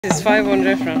This is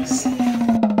 500 francs.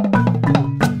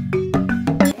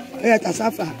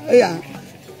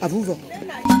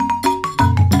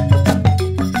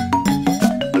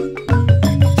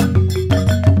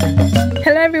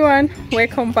 Hello everyone,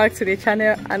 welcome back to the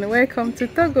channel and welcome to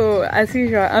Togo. As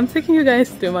usual, I'm taking you guys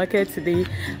to the market today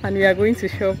and we are going to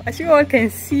shop. As you all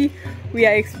can see, we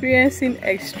are experiencing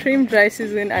extreme dry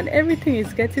season and everything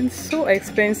is getting so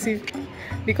expensive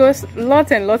because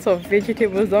lots and lots of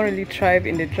vegetables don't really thrive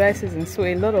in the dry season, so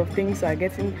a lot of things are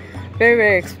getting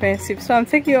very expensive. So I'm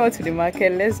taking you all to the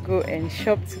market. Let's go and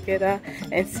shop together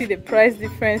and see the price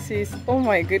differences. Oh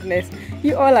my goodness,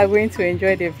 you all are going to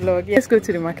enjoy the vlog. Let's go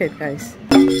to the market, guys.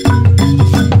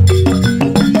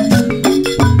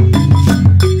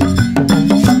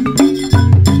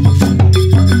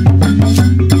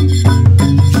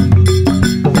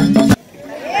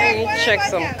 Let me check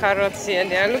some carrots here.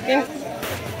 They are looking.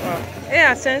 Wow.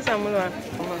 Yeah, send some more.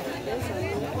 Come on.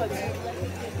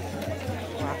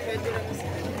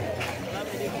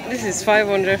 This is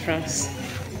 500 francs.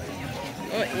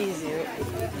 Not easy.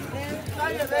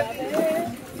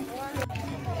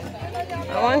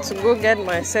 I want to go get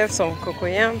myself some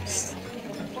cocoyams.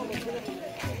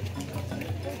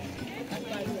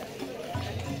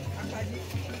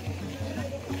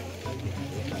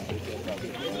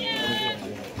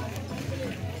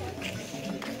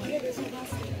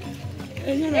 My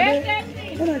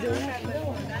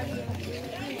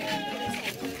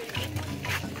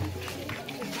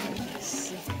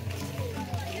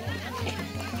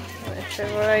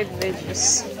favorite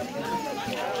veggies.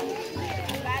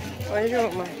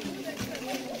 Bonjour, ma.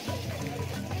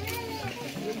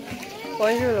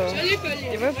 Bonjour.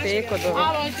 Je veux payer Kodoro.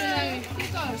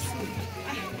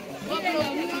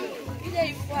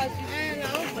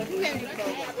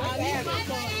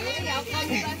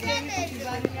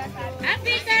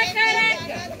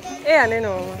 Eh, allez,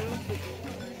 non.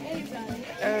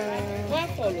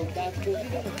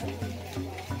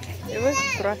 Je veux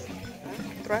 300.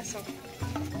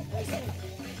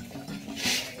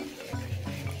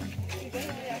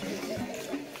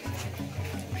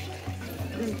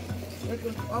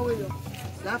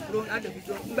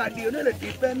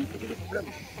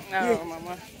 Oh,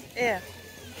 mama. Yeah.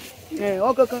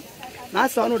 Okay. Now,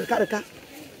 son of the car.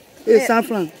 It's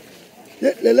saffron.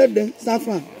 Let them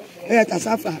saffron. Eh,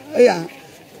 saffron. Eh,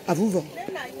 avuvo.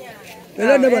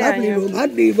 Let them have you.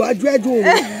 Not the what dread you.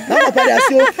 Now,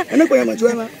 I'm not going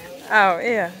to. Oh,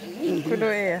 yeah. Kudo,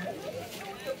 yeah.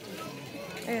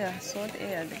 Yeah, sort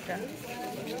yeah, the car.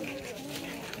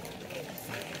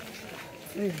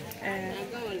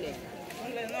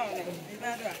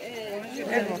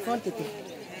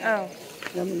 Oh.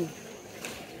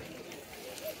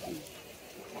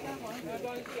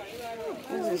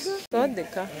 Sort the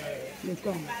car.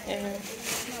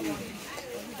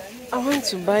 I want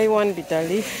to buy one bitter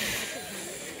leaf.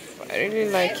 I really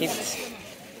like it.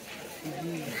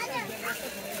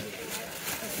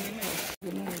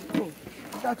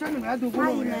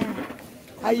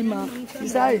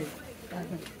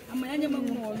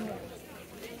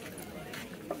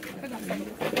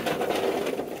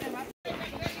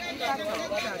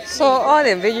 So all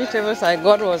the vegetables I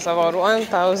got was about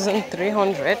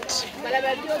 1,300.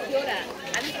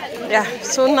 Yeah,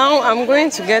 so now I'm going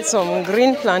to get some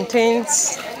green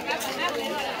plantains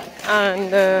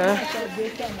and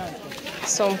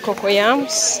some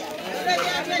cocoyams.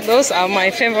 Those are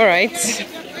my favorites.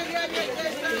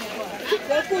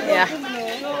 Yeah.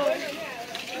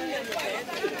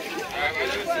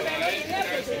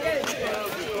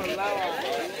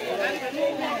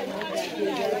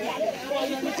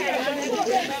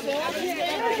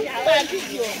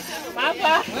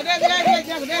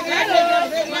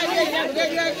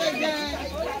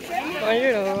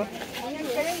 Bonjour.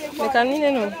 Le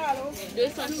camine non?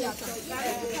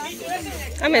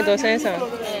 Ah mais 200.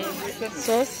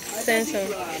 Sauce 500.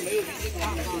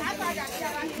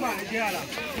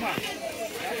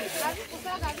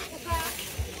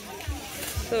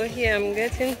 So here I'm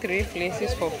getting 3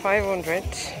 places for 500.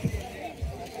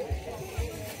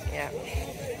 Yeah.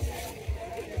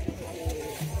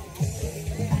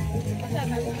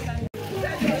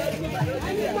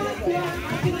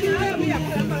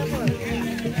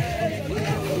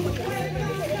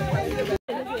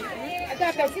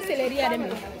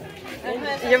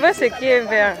 Je veux ce qui est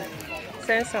vert.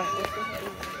 500.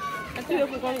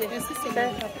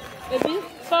 500. Et puis,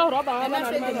 ça robe à la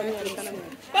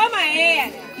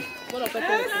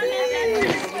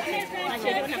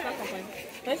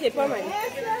c'est pas mal.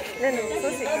 Non, ça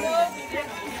c'est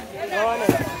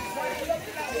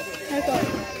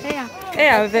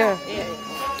vert.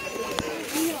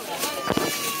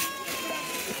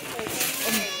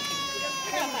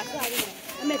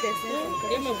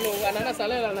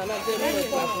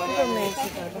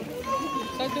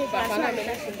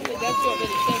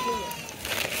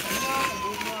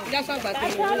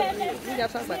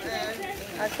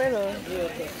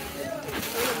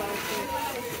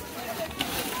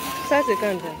 Ça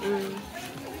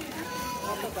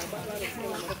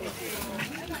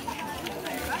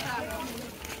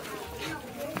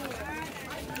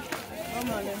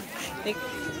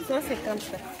c'est quand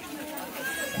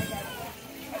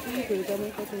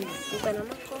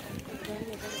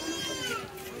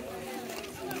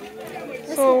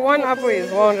So one apple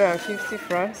is 150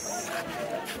 francs,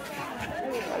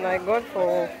 and I got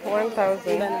for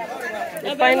 1,000.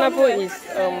 The pineapple is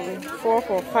 4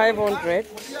 for 500.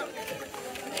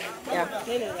 Yeah.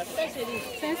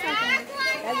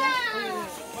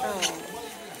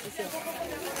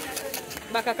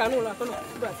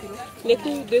 Les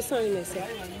coûts 200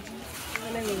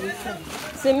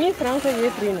 C'est 1000 francs que j'ai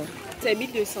pris, non? C'est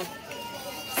 1200.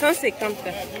 150.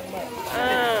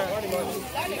 Ah.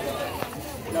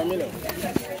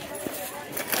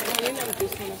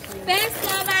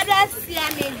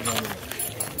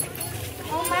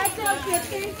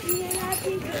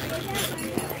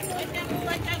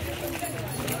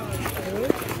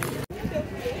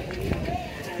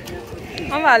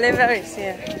 On va aller vers ici.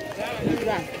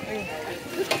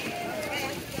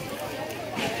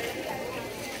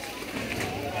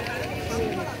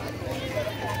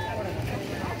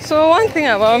 So one thing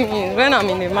about me is when I'm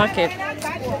in the market,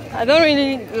 I don't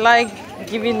really like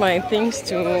giving my things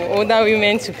to older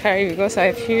women to carry because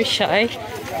I feel shy.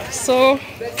 So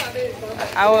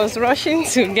I was rushing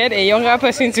to get a younger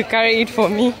person to carry it for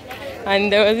me, and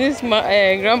there was this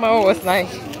grandma was like,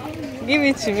 give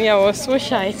it to me. I was so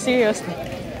shy, seriously.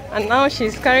 And now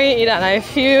she's carrying it and I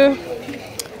feel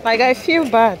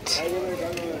bad,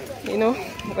 you know.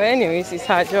 But anyways, it's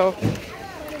her job.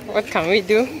 What can we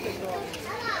do?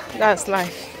 That's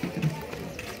life.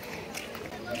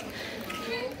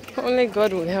 Only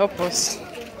God will help us.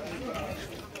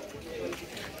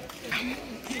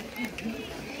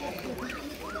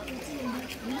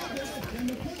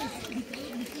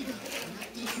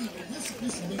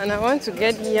 And I want to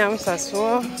get yams as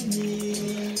well.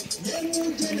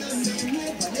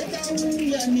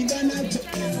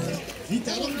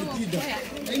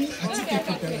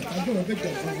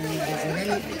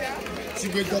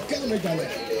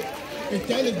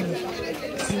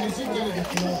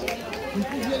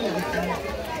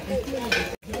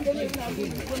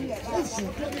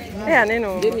 Yeah,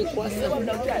 Nino. 2300.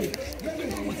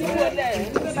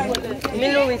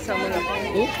 1800.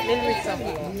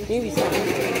 1800.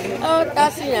 Oh, t'as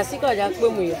signé à 6 quoi, j'ai un peu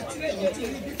mouillé.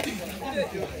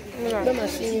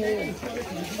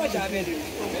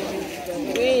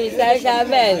 Oui, ça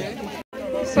j'avais.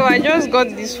 So I just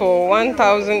got this for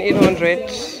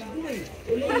 1,800.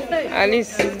 At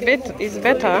least it's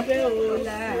better.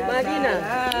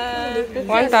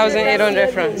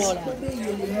 1,800 francs.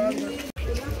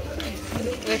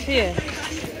 The fear.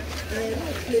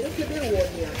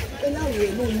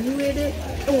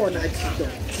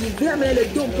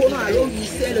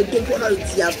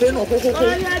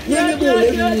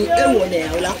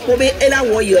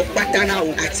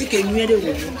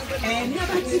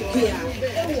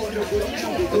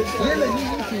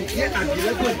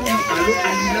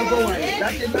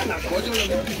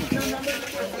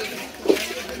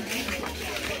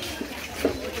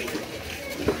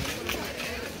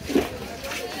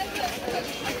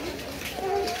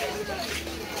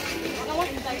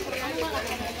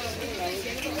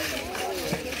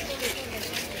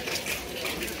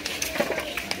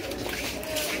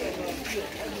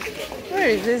 Where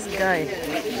is this guy?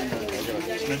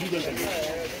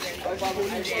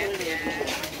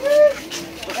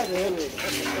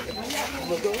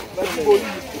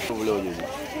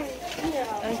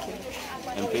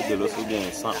 Un peu de l'eau, c'est bien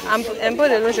 100. Un peu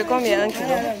de l'eau, c'est combien? 1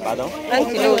 kilo? Pardon? 1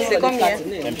 kilo, c'est combien?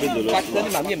 Un peu de l'eau,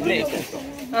 2500.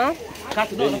 Hein?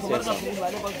 2500.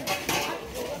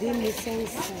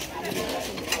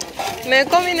 Mais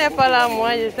comme il n'est pas là,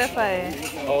 moi, je sais pas.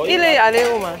 Oh, Il est allé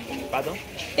où, ma? Pardon?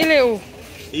 Il est où?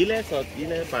 Il est sorti,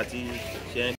 il est parti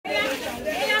chez un...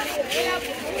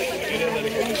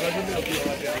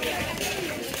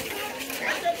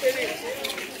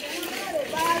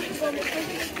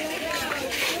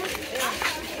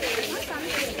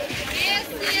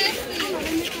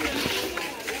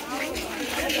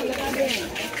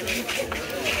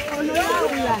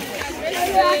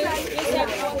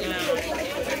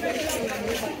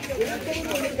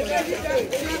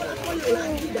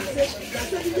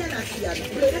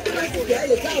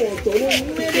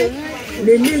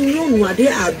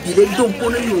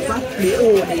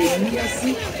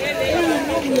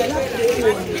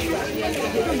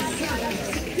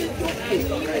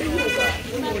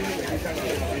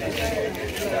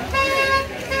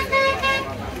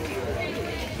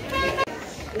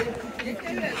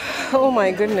 Oh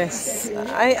my goodness,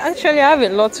 I actually have a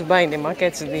lot to buy in the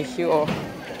market today here.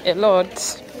 A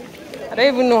lot. I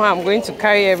don't even know how I'm going to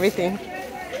carry everything.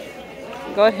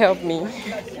 God help me.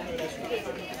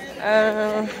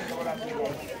 Yeah.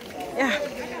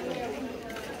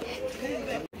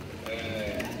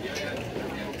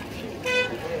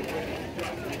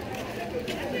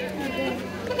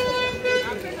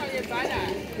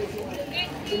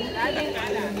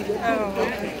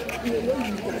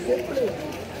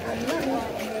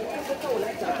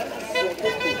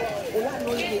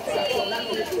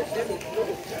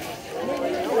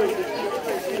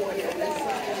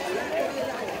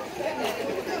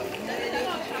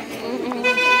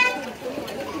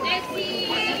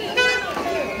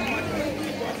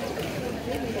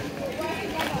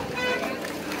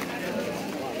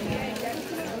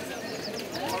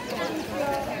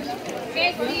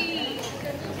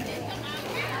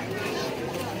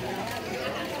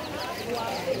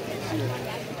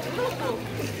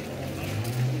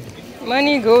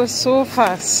 Money goes so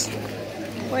fast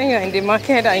when you're in the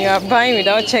market and you are buying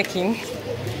without checking.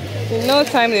 In no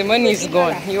time the money is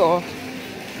gone.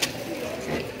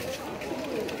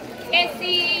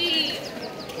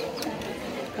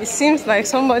 It seems like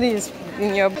somebody is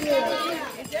in your.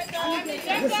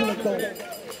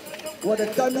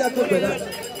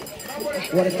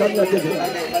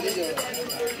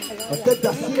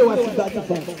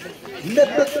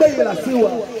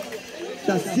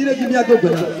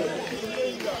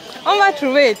 On va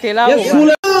trouver, t'es là.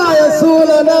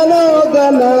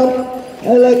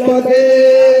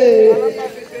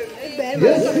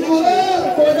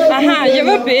 Ah, je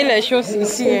veux payer les choses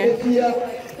ici. Hein.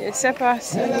 Je sais pas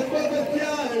si.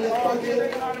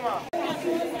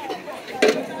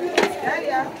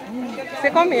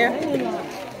 C'est combien?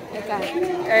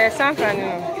 100 francs.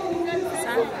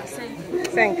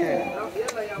 5.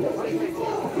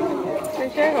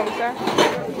 C'est cher comme ça.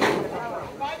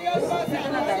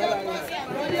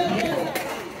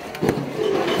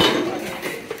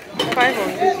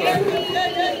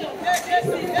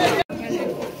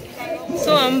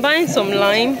 So I'm buying some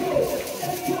lime.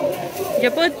 Je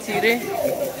peux tirer.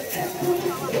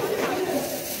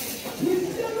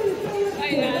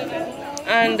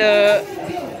 And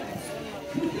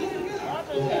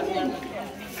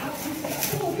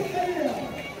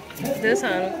this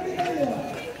one.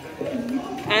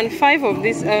 And 5 of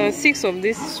this, 6 of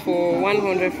this for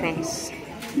 100 francs.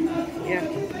 Yeah.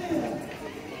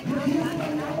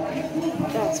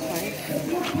 That's 5.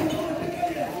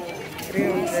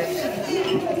 300.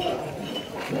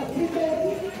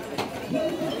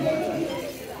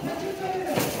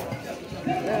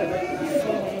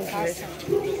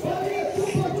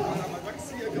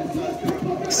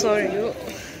 Sorry.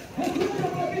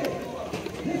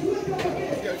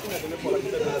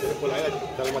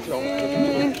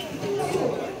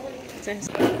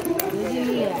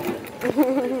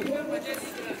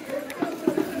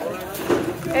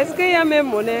 Est-ce qu'il y a même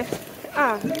monnaie?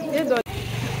 Ah, je donne.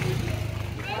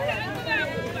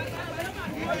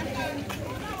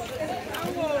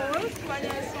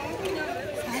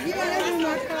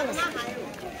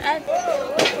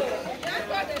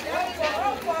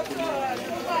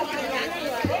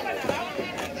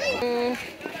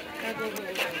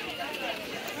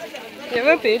 Je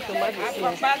veux payer tomate ici.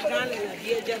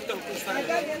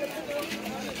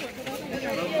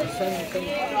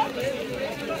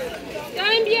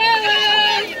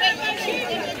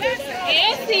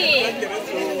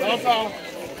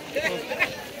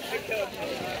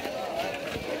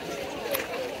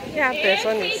 Il n'y a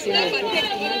personne ici.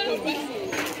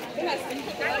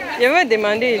 Je veux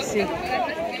demander ici.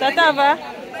 Tata va?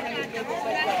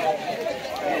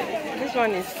 This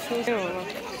one is too.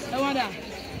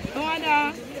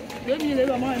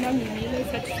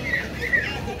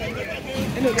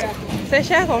 C'est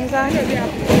cher comme ça.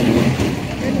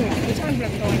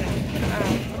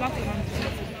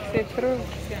 C'est trop.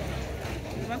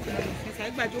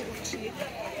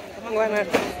 Voilà.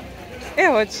 Et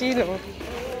au chilo.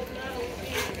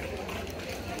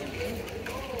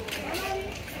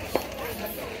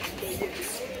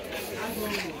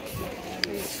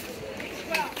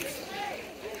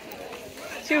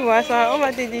 Tu vois ça, on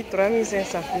va te dire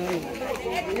 3500.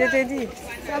 Je te dis.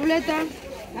 Tablette.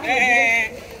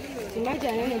 Me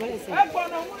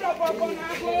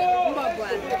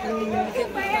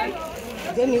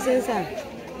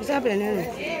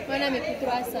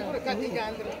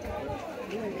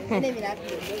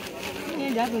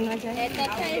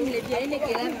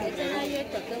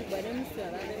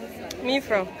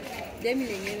from?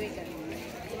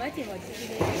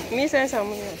 Me send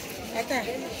some.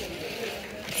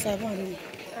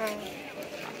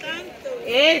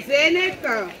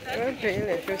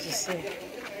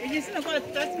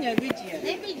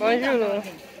 Bonjour.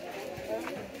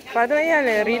 Pardon, il y a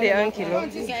les riz de 1 kilo.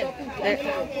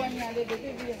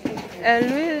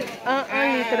 L'huile,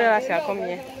 1 litre là, c'est à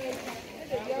combien?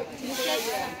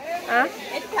 Hein?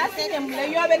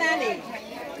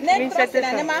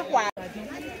 1700.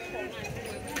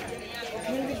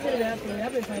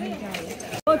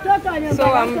 So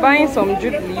I'm buying some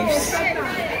jute leaves,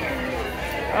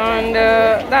 and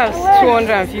that's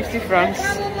 250 francs.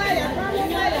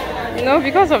 You know,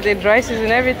 because of the dry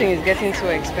season, everything is getting so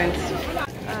expensive.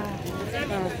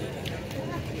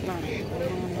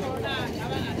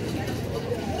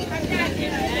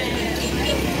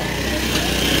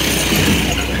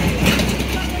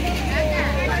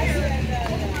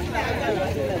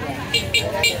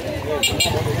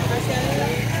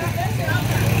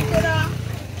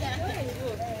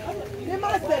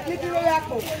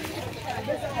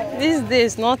 These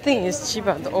days, nothing is cheap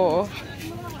at all.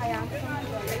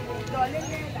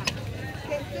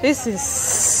 This is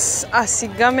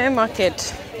Asigame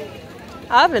market.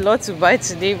 I have a lot to buy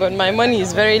today, but my money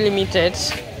is very limited.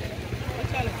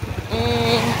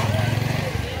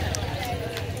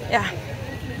 Yeah.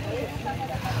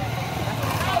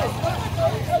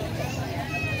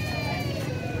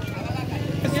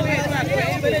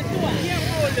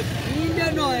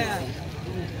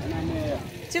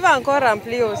 Tu vas encore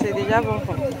remplir, c'est déjà bon.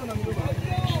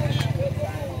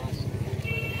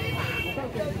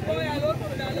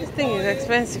 This thing is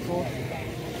expensive.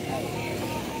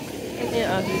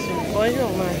 Yeah, bonjour,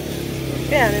 man.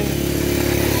 Yeah.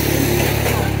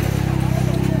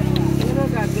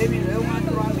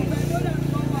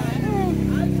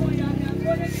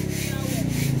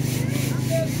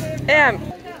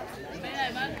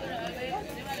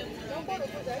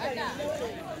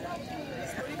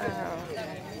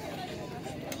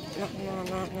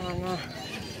 No.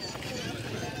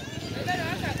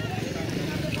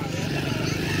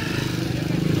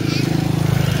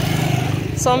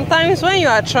 Sometimes when you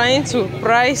are trying to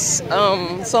price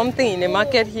something in the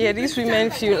market here, these women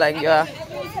feel like you are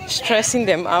stressing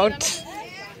them out.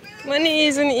 Money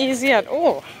isn't easy at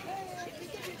all.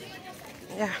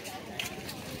 Yeah.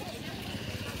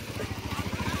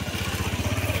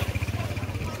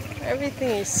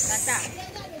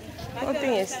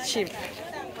 Nothing is cheap.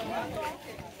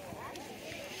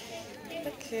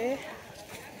 Ok.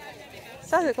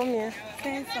 Ça c'est combien?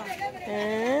 500.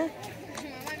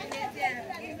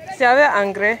 C'est avec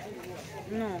engrais?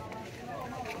 Non.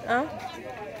 Hein?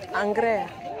 Engrais.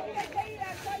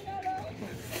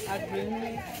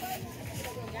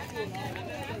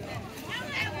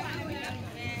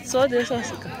 Soit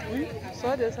 250.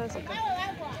 Soit 250.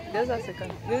 250.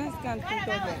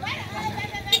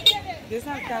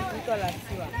 250 pour la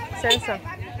 500.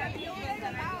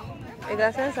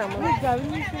 Égal 500.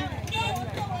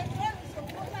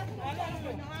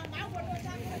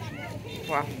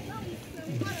 Wow.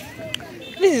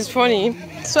 This is funny.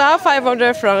 So I have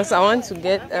 500 francs. I want to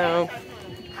get non.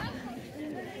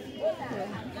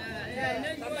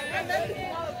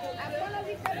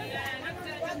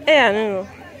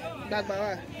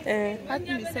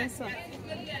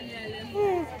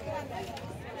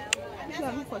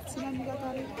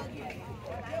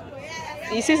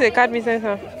 Ici c'est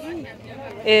 4500.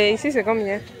 Et ici c'est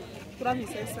combien?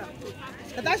 3500.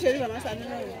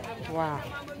 Wow.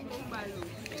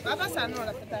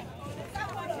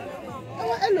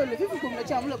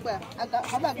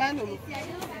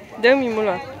 2000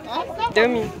 moula.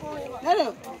 2000.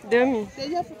 2000.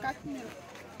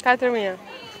 4000.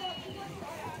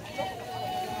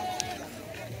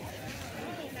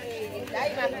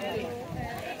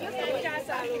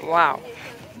 Wow.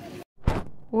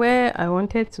 Where I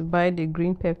wanted to buy the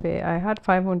green pepper, I had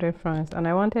 500 francs and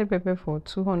I wanted pepper for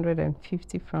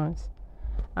 250 francs.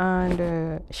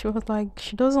 And she was like,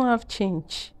 she doesn't have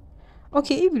change.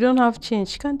 Okay, if you don't have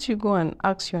change, can't you go and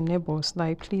ask your neighbors,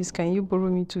 like, please, can you borrow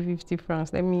me 250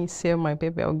 francs? Let me sell my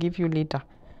pepper, I'll give you later.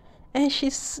 And she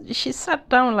sat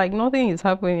down like nothing is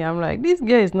happening. I'm like, this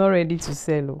girl is not ready to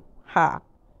sell. Ha.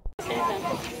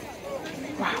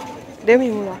 Wow. Demi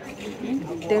mula.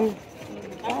 Demi.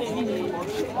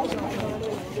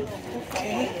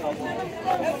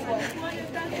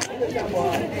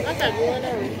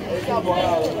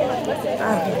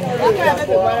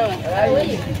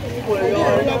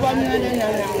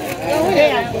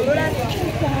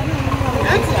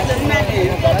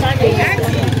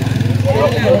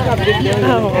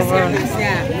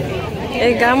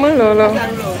 Lolo.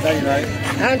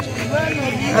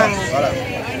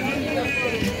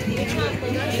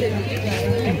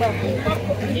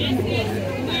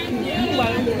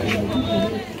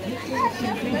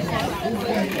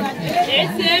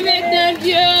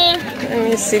 Let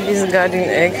me see these garden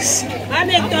eggs. Yeah,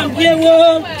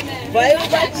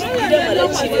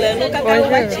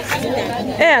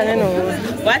 I know.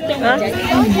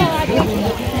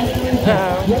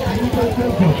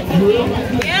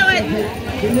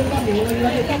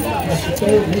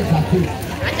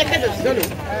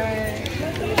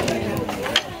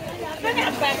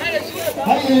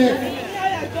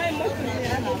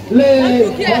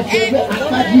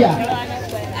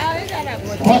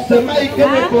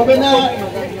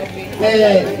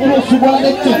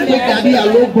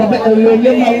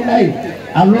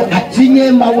 Alors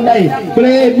atinye maunai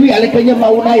bre lui alekenya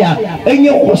maunaya enye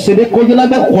khosede ko yola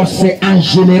be khose en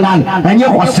général enye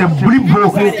khose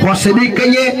bribo khosede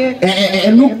kenye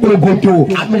enu progoto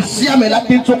amisia mela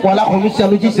tinso kola komisia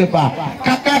lo jisefa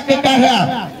kaka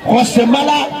kaka khose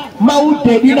mala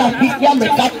maute dina kikia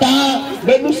mekata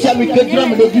benu sia mekedra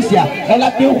me disia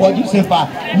ela tin ko jisefa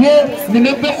ye ni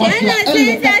ne be khosia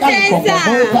elle kaka ko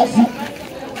kasi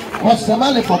khose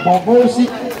mala ko bobo si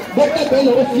bote be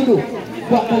lo filo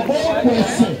kwa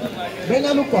kwesi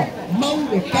bena luko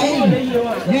mangu kaini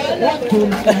ye watu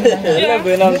ile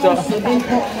bena mto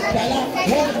kala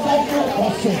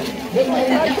watu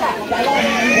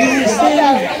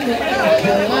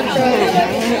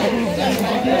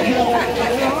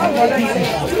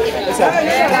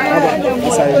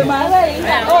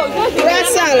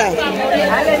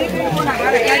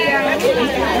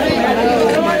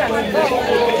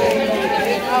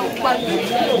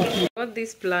Got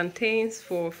these plantains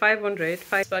for 500,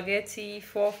 spaghetti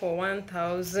 4 for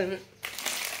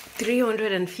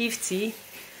 1,350.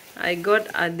 I got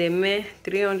at the May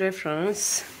 300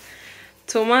 francs.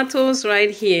 Tomatoes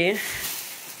right here.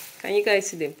 Can you guys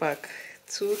see the pack?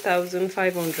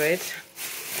 2,500.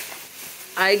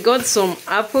 I got some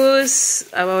apples,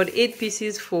 about 8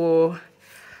 pieces for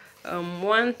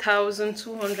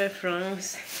 1,200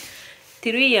 francs.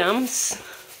 3 yams.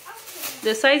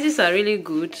 The sizes are really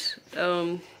good.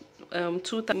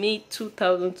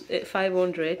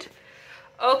 2,500.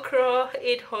 Okra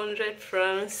 800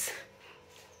 francs.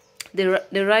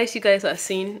 The rice you guys are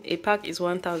seeing, a pack is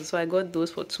 1,000, so I got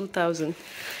those for 2,000.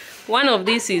 One of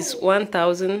these is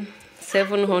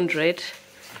 1,700.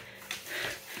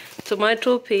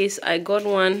 Tomato paste, I got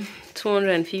one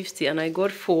 250, and I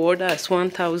got 4. That's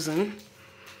 1,000.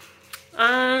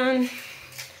 And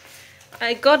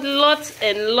I got lots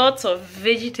and lots of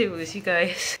vegetables, you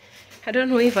guys. I don't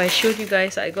know if I showed you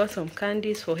guys, I got some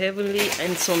candies for Heavenly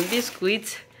and some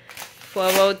biscuits for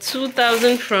about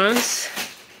 2,000 francs.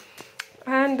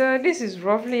 And this is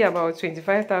roughly about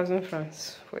 25,000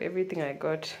 francs for everything I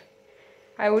got.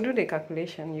 I will do the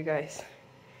calculation, you guys.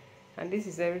 And this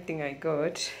is everything I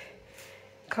got.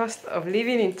 Cost of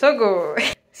living in Togo.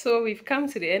 So we've come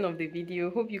to the end of the video.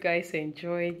 Hope you guys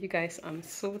enjoyed. You guys, I'm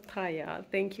so tired.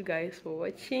 Thank you guys for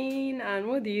watching. And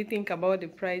what do you think about the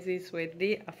prices? Were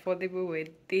they affordable? Were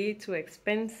they too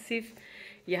expensive?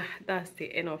 Yeah, that's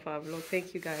the end of our vlog.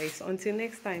 Thank you guys. Until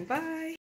next time, bye.